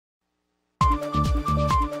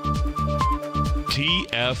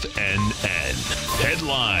TFNN.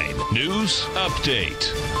 Headline News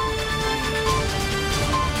Update.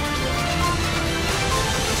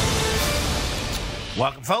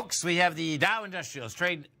 Welcome, folks. We have the Dow Industrials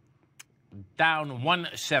trade down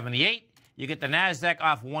 178. You get the NASDAQ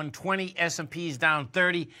off 120. S&P's down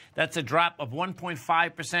 30. That's a drop of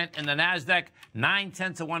 1.5% in the NASDAQ,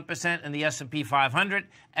 0.9% in the S&P 500,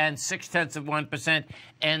 and 0.6%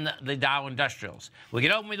 in the Dow Industrials. We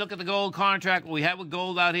get over and we look at the gold contract. What we have with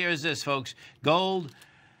gold out here is this, folks. Gold,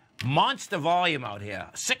 monster volume out here,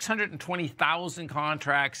 620,000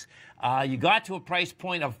 contracts. You got to a price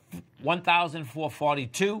point of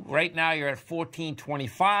 1,442. Right now you're at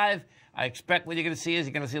 1,425. I expect what you're going to see is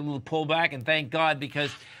you're going to see a little pullback, and thank God,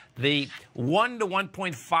 because the 1 to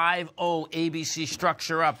 1.50 ABC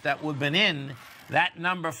structure up that we've been in, that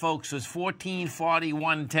number, folks, was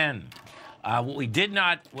 1441.10.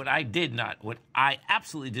 What I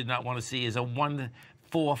absolutely did not want to see is a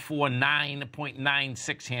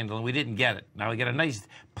 1449.96 handle, and we didn't get it. Now we get a nice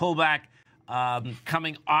pullback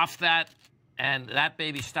coming off that, and that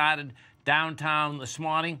baby started downtown this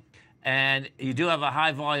morning, and you do have a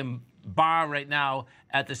high volume bar right now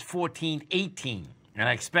at this 1418, and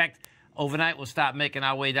I expect overnight we'll start making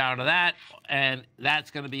our way down to that, and that's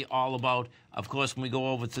going to be all about, of course, when we go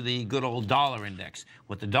over to the good old dollar index.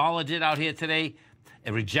 What the dollar did out here today,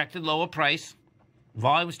 it rejected lower price.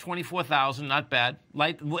 Volume was 24,000, not bad.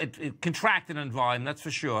 It contracted in volume, that's for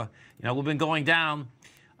sure. You know, we've been going down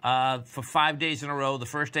for 5 days in a row. The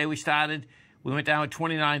first day we started, we went down at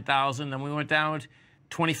 29,000, then we went down at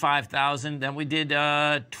 25,000, then we did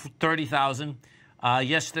 30,000.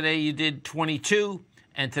 Yesterday you did 22,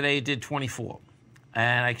 and today you did 24.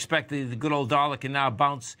 And I expect the good old dollar can now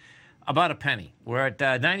bounce about a penny. We're at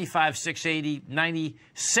 95,680,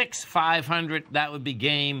 96,500. That would be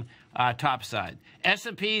game top side.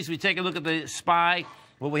 S&Ps, we take a look at the SPY.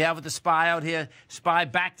 What we have with the SPY out here, SPY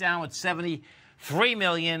back down with 73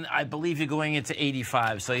 million. I believe you're going into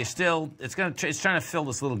 85. So you're still, it's trying to fill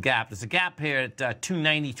this little gap. There's a gap here at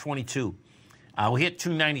 290.22. We hit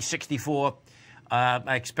 290.64.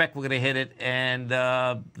 I expect we're going to hit it, and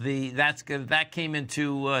that came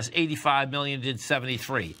into 85 million, did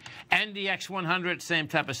 73. NDX 100, same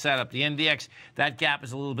type of setup. The NDX, that gap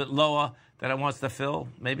is a little bit lower than it wants to fill.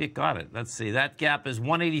 Maybe it got it. Let's see. That gap is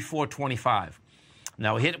 184.25.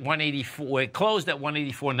 Now we hit 184. It closed at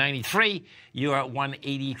 184.93. You're at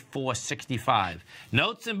 184.65.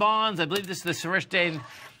 Notes and bonds. I believe this is the first day in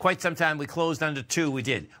quite some time we closed under 2. We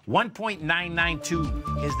did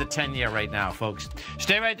 1.992 is the 10-year right now, folks.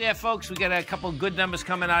 Stay right there, folks. We got a couple of good numbers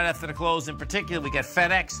coming out after the close. In particular, we got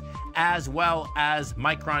FedEx as well as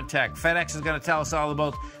Micron Tech. FedEx is going to tell us all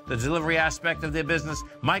about the delivery aspect of their business.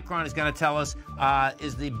 Micron is going to tell us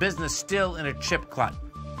is the business still in a chip glut.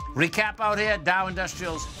 Recap out here, Dow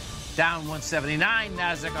Industrials down 179,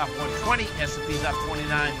 NASDAQ off 120, S&P's up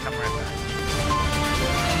 29. Come right back.